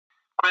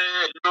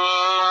ወዱ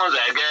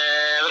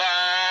ዘገብራ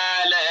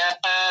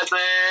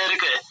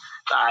ለጽድቅ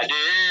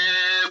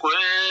ጻድቅ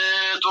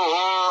ውእቱ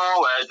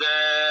ወዘያከብር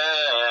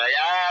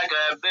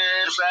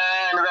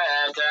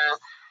ሰንበተ.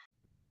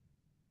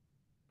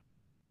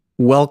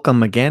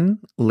 Welcome again,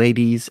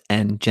 ladies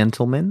and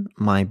gentlemen,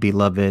 my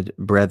beloved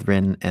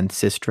brethren and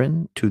sistren,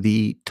 to the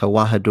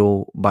Tawahado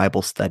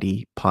Bible Study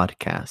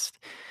podcast.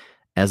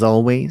 As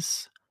always,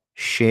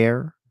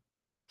 share,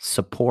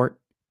 support,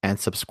 and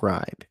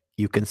subscribe.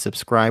 You can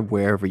subscribe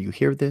wherever you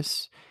hear this,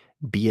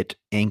 be it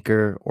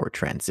Anchor or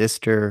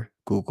Transistor,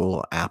 Google,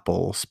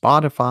 Apple,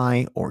 Spotify,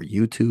 or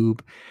YouTube.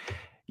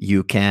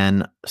 You can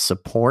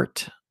support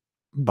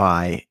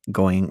by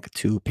going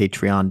to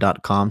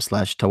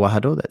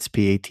patreon.com/tawahado, that's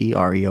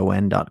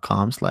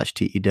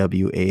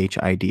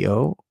patreon.com/TEWAHIDO,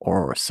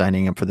 or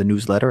signing up for the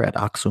newsletter at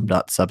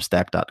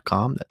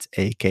aksum.substack.com, that's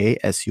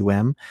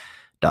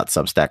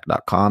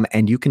AKSUM.substack.com,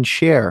 and you can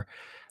share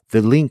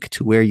the link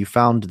to where you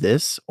found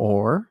this,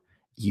 or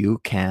you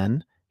can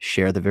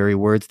share the very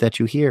words that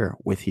you hear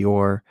with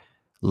your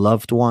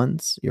loved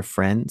ones, your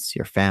friends,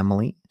 your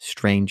family,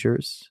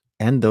 strangers,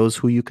 and those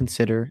who you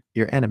consider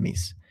your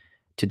enemies.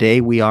 Today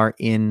we are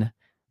in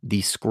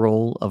the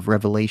scroll of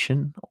Revelation,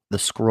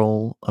 the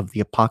scroll of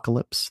the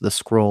Apocalypse, the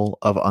scroll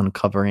of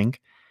uncovering,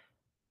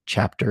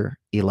 chapter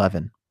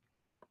 11.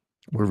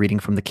 We're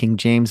reading from the King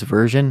James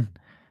Version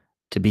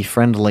to be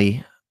friendly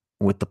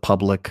with the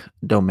public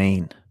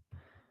domain.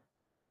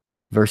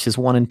 Verses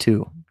 1 and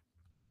 2.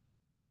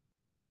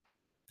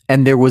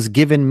 And there was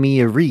given me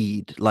a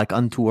reed like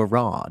unto a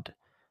rod,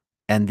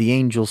 and the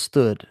angel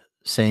stood,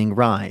 saying,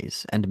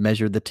 Rise, and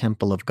measure the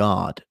temple of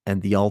God,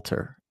 and the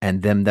altar,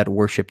 and them that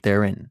worship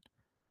therein.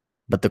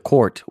 But the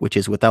court which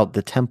is without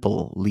the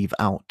temple leave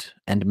out,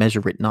 and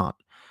measure it not,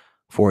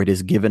 for it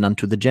is given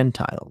unto the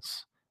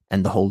Gentiles,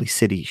 and the holy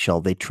city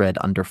shall they tread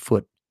under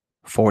foot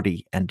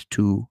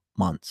 42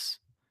 months.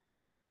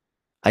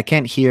 I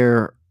can't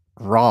hear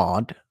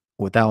rod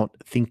without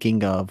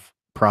thinking of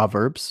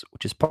Proverbs,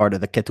 which is part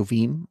of the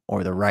Ketuvim,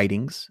 or the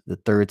writings,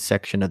 the third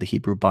section of the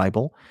Hebrew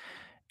Bible,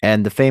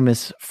 and the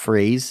famous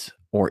phrase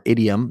or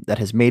idiom that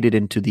has made it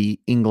into the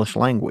English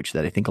language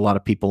that I think a lot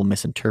of people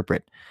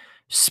misinterpret.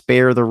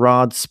 Spare the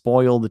rod,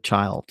 spoil the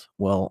child.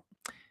 Well,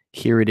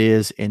 here it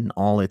is in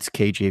all its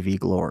KJV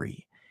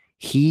glory.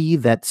 He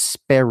that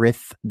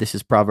spareth, this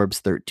is Proverbs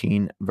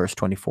 13, verse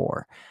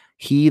 24.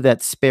 He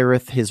that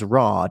spareth his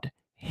rod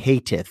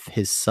hateth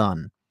his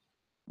son,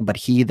 but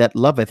he that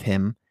loveth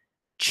him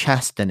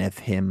chasteneth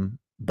him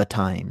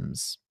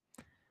betimes.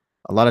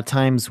 A lot of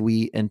times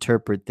we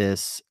interpret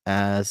this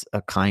as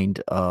a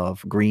kind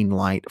of green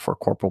light for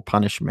corporal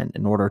punishment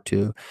in order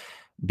to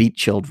beat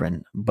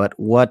children. But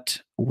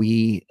what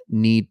we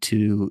need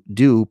to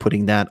do,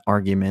 putting that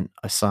argument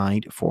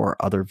aside for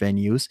other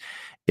venues,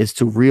 is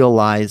to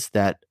realize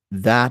that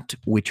that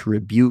which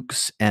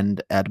rebukes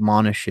and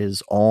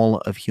admonishes all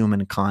of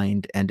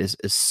humankind and is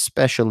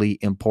especially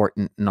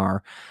important in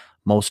our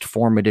most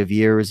formative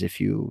years.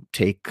 If you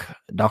take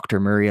Dr.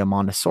 Maria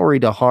Montessori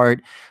to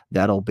heart,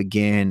 that'll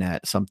begin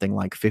at something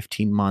like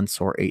 15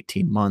 months or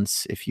 18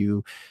 months. If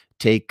you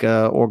take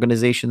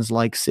organizations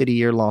like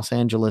City or Los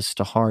Angeles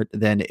to heart,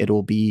 then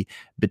it'll be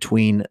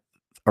between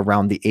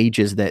around the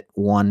ages that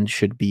one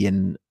should be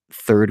in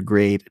third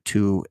grade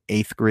to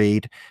eighth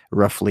grade,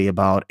 roughly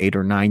about 8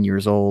 or 9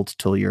 years old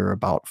till you're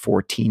about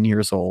 14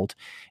 years old.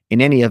 In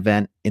any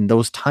event, in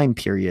those time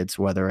periods,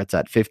 whether it's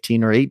at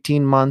 15 or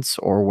 18 months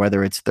or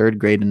whether it's third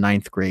grade and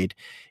ninth grade,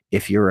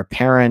 if you're a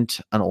parent,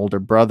 an older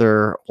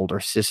brother, older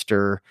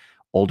sister,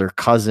 older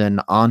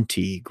cousin,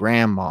 auntie,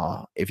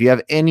 grandma, if you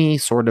have any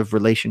sort of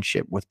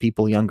relationship with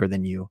people younger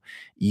than you,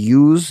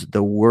 use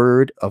the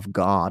word of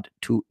God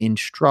to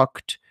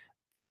instruct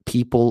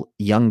people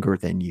younger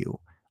than you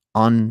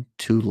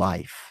unto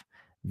life.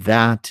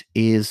 That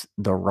is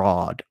the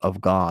rod of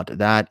God.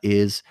 That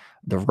is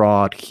the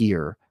rod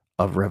here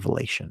of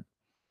Revelation.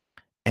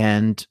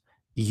 And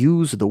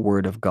use the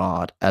word of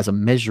God as a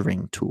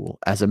measuring tool,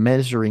 as a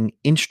measuring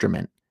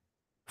instrument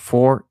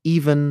for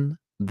even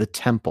the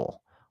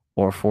temple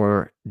or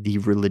for the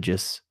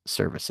religious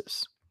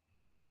services.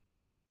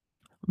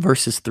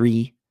 Verses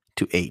 3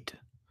 to 8.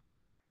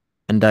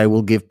 And I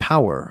will give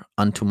power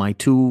unto my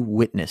 2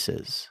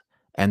 witnesses,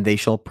 and they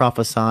shall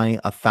prophesy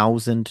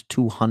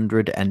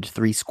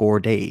 1,260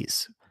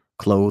 days,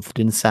 clothed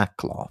in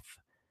sackcloth.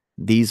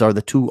 These are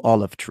the 2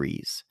 olive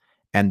trees,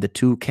 and the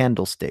 2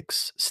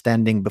 candlesticks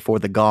standing before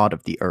the God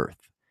of the earth.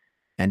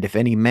 And if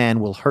any man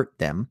will hurt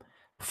them,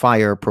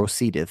 fire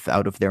proceedeth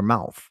out of their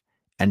mouth,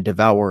 and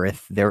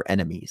devoureth their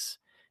enemies.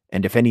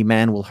 And if any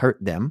man will hurt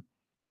them,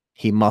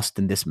 he must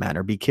in this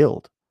manner be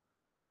killed.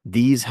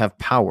 These have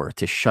power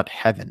to shut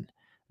heaven,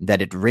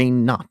 that it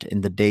rain not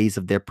in the days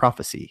of their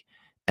prophecy,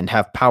 and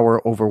have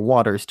power over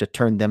waters to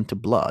turn them to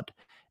blood,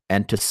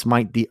 and to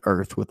smite the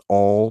earth with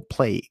all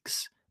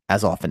plagues,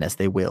 as often as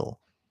they will.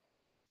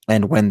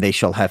 And when they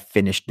shall have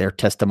finished their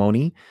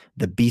testimony,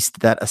 the beast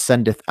that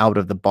ascendeth out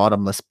of the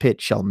bottomless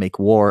pit shall make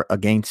war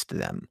against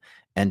them,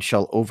 and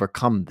shall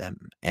overcome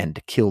them,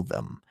 and kill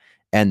them.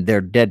 and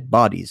their dead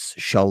bodies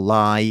shall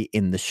lie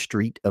in the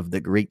street of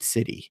the great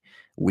city,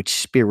 which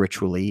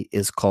spiritually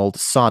is called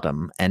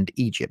Sodom and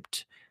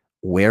Egypt,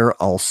 where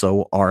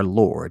also our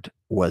Lord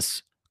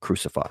was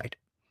crucified.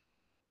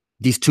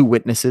 These two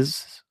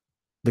witnesses,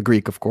 the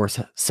Greek, of course,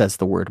 says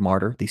the word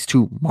martyr, these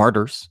two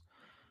martyrs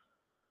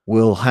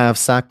will have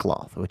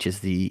sackcloth, which is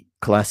the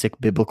classic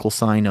biblical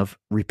sign of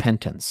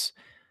repentance,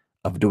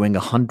 of doing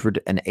a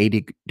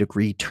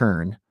 180-degree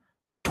turn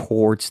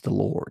towards the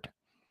Lord,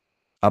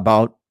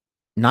 about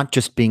not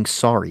just being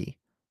sorry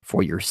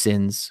for your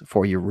sins,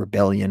 for your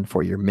rebellion,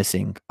 for your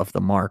missing of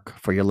the mark,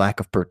 for your lack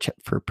of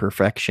for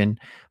perfection,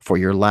 for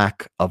your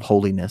lack of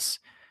holiness,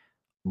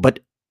 but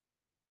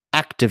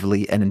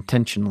actively and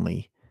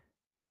intentionally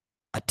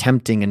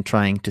attempting and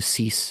trying to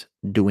cease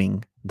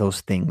doing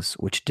those things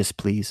which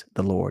displease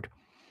the Lord.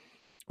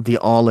 The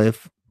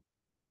olive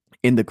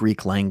in the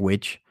Greek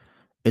language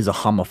is a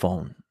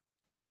homophone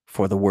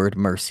for the word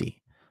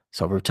mercy.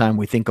 So every time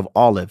we think of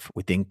olive,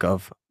 we think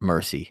of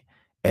mercy.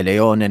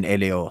 Eleon and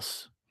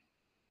eleos.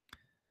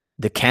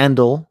 The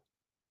candle,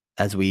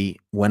 as we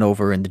went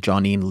over in the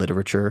Johannine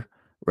literature,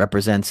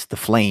 represents the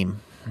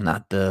flame,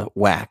 not the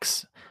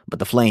wax, but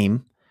the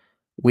flame,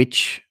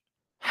 which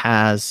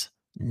has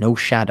no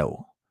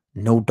shadow,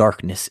 no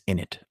darkness in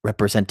it,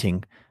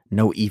 representing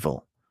no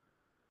evil.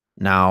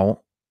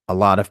 Now, a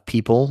lot of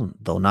people,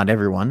 though not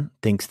everyone,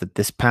 thinks that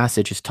this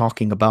passage is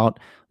talking about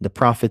the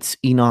prophets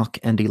Enoch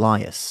and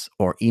Elias,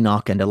 or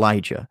Enoch and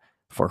Elijah,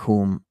 for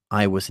whom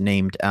I was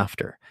named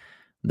after,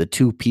 the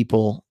two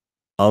people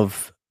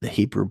of the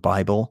Hebrew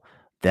Bible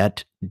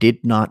that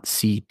did not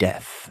see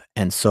death.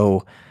 And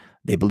so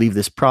they believe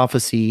this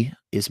prophecy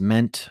is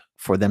meant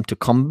for them to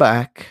come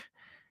back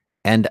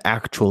and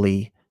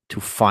actually to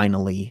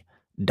finally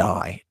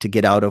die, to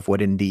get out of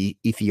what in the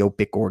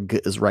Ethiopic or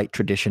Gizrite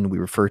tradition we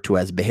refer to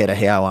as Behere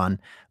Heawan,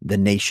 the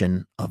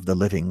nation of the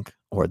living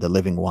or the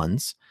living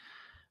ones,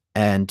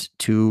 and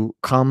to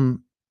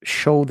come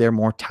show their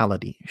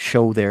mortality,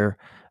 show their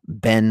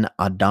Ben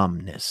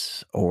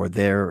Adamness, or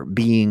their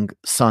being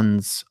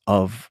sons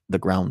of the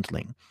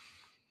groundling.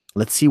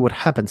 Let's see what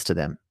happens to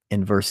them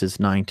in verses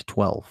 9 to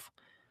 12.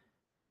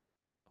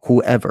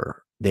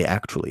 Whoever they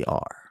actually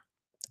are.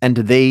 And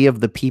they of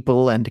the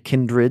people and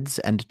kindreds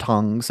and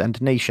tongues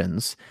and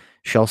nations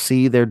shall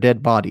see their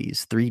dead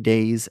bodies 3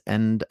 days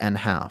and an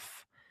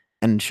half,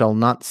 and shall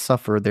not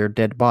suffer their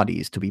dead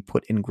bodies to be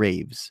put in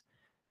graves.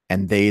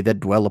 And they that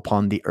dwell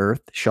upon the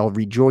earth shall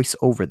rejoice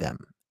over them,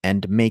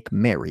 and make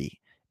merry,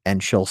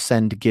 and shall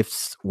send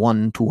gifts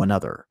one to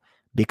another,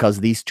 because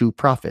these two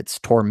prophets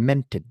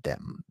tormented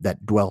them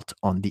that dwelt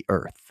on the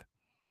earth.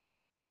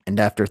 And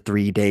after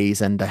 3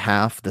 days and a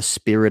half, the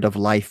Spirit of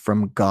life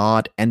from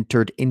God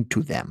entered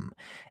into them,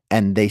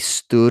 and they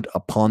stood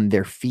upon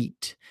their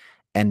feet,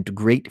 and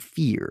great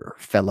fear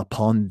fell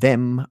upon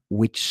them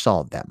which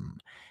saw them.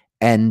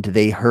 And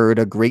they heard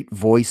a great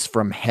voice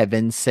from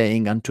heaven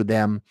saying unto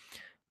them,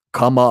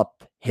 Come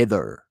up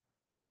hither.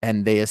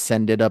 And they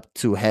ascended up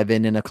to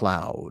heaven in a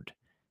cloud,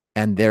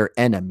 and their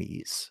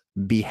enemies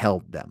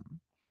beheld them.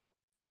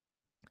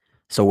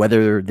 So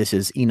whether this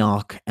is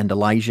Enoch and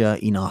Elijah,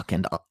 Enoch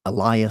and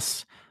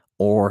Elias,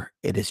 or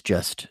it is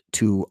just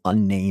two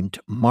unnamed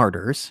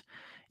martyrs,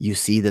 you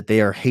see that they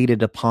are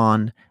hated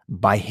upon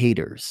by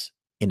haters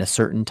in a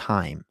certain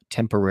time,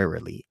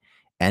 temporarily,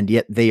 and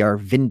yet they are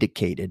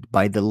vindicated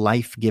by the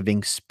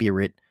life-giving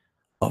Spirit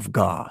of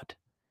God.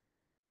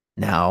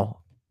 Now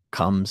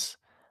comes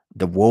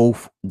the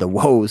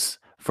woes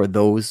for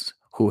those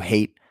who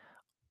hate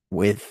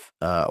with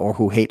or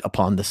who hate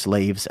upon the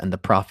slaves and the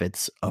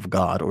prophets of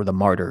God, or the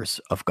martyrs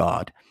of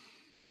God.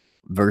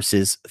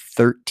 Verses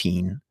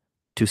 13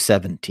 to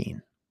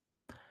 17.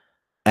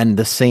 And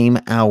the same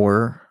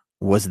hour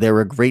was there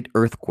a great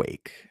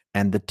earthquake,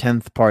 and the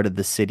 10th part of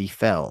the city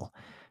fell,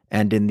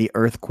 and in the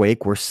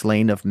earthquake were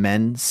slain of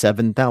men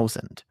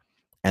 7,000,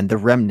 and the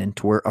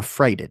remnant were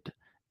affrighted,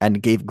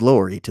 and gave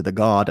glory to the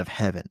God of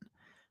heaven.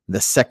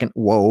 The second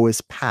woe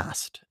is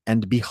past,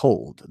 and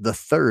behold, the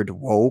third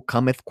woe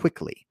cometh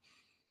quickly.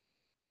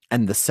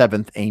 And the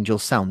seventh angel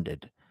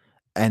sounded,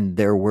 and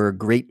there were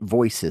great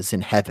voices in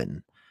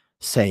heaven,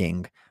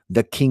 saying,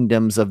 The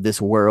kingdoms of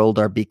this world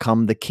are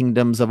become the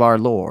kingdoms of our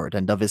Lord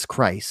and of his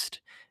Christ,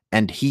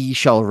 and he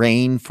shall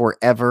reign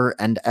forever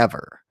and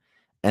ever.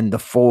 And the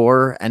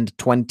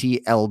 24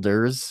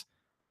 elders,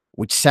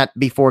 which sat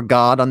before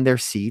God on their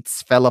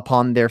seats, fell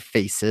upon their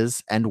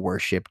faces and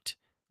worshipped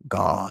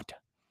God,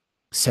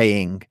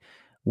 saying,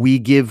 We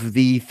give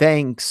thee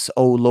thanks,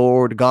 O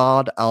Lord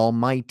God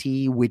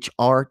Almighty, which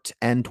art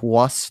and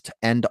wast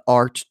and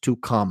art to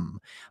come,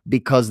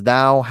 because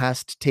thou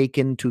hast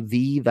taken to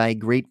thee thy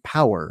great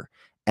power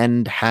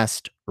and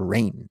hast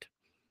reigned.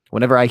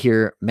 Whenever I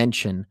hear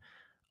mention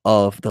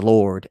of the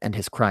Lord and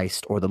his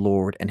Christ, or the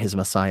Lord and his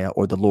Messiah,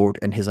 or the Lord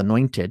and his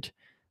anointed,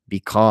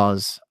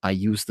 because I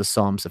use the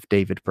Psalms of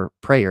David for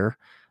prayer,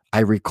 I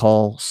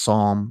recall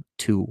Psalm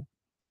 2,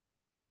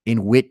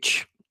 in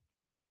which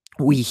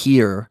we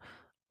hear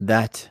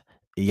that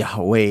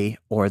Yahweh,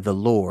 or the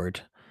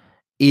Lord,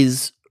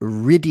 is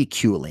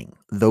ridiculing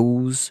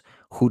those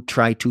who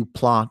try to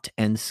plot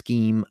and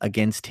scheme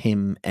against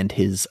him and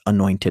his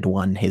anointed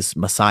one, his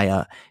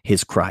Messiah,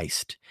 his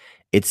Christ.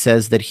 It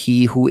says that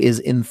he who is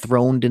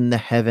enthroned in the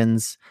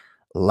heavens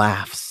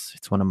laughs.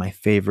 It's one of my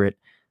favorite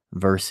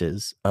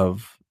verses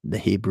of the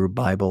Hebrew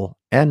Bible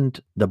and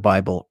the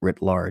Bible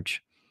writ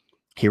large.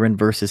 Here in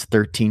verses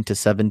 13 to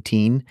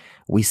 17,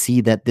 we see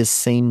that this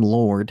same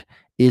Lord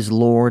is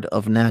Lord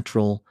of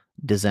natural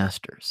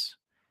disasters.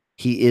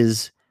 He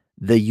is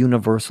the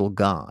universal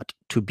God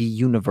to be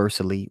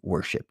universally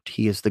worshipped.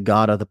 He is the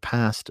God of the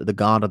past, the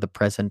God of the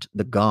present,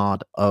 the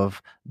God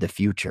of the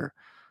future.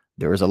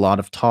 There is a lot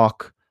of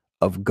talk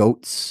of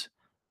goats,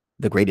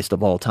 the greatest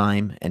of all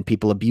time, and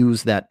people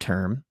abuse that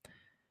term,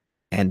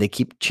 and they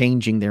keep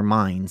changing their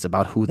minds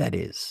about who that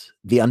is.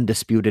 The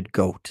undisputed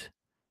goat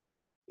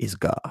is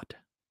God,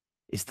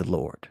 is the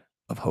Lord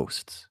of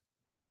hosts,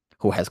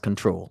 who has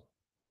control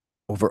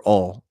over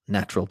all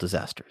natural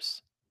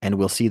disasters. And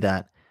we'll see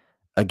that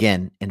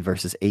again in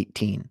verses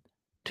 18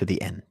 to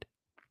the end.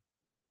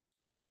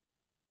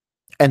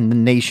 And the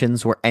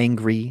nations were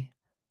angry,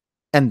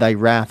 and thy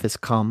wrath is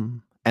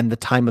come, and the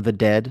time of the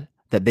dead,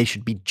 that they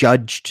should be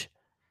judged,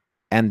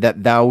 and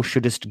that thou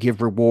shouldest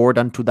give reward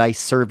unto thy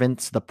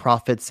servants, the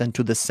prophets, and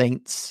to the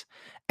saints,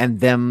 and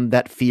them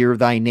that fear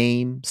thy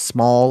name,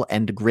 small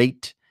and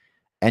great,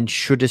 and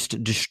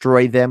shouldest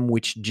destroy them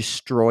which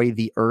destroy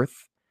the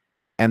earth.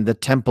 And the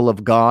temple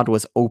of God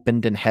was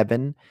opened in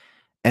heaven,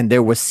 and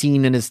there was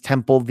seen in his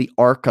temple the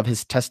ark of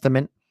his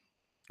testament,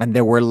 and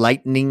there were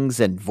lightnings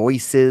and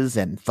voices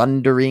and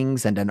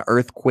thunderings and an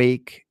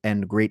earthquake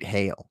and great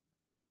hail.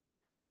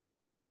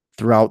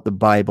 Throughout the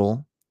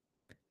Bible,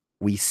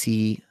 we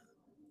see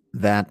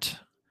that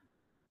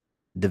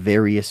the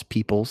various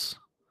peoples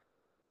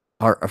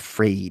are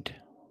afraid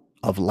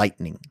of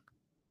lightning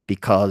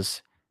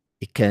because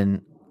it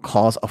can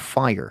cause a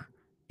fire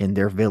in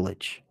their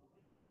village.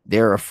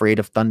 They're afraid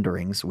of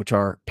thunderings, which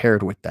are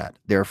paired with that.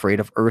 They're afraid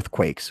of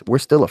earthquakes. We're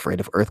still afraid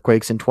of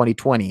earthquakes in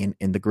 2020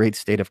 in the great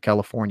state of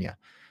California.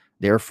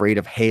 They're afraid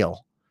of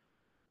hail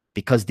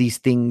because these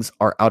things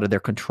are out of their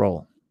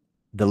control.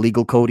 The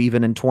legal code,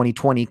 even in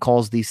 2020,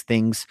 calls these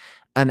things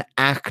an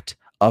act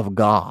of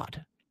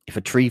God. If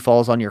a tree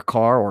falls on your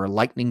car or a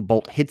lightning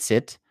bolt hits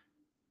it,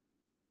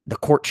 the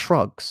court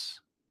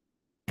shrugs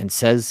and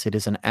says it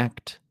is an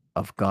act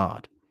of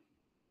God.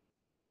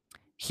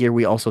 Here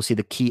we also see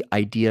the key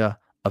idea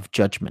of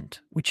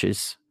judgment, which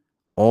is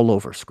all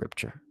over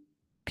Scripture.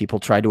 People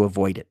try to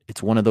avoid it.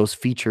 It's one of those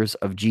features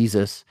of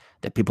Jesus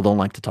that people don't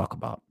like to talk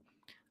about.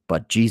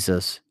 But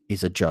Jesus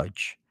is a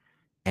judge,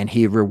 and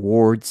he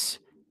rewards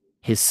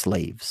his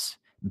slaves,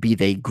 be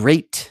they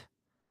great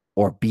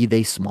or be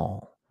they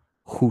small,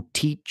 who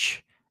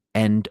teach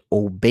and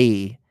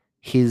obey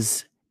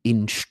his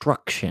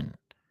instruction,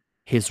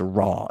 his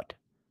rod.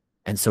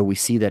 And so we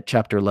see that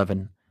chapter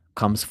 11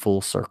 comes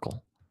full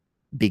circle,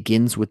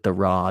 begins with the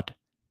rod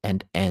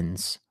and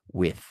ends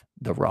with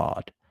the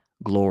rod.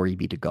 Glory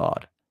be to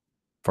God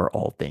for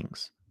all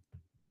things.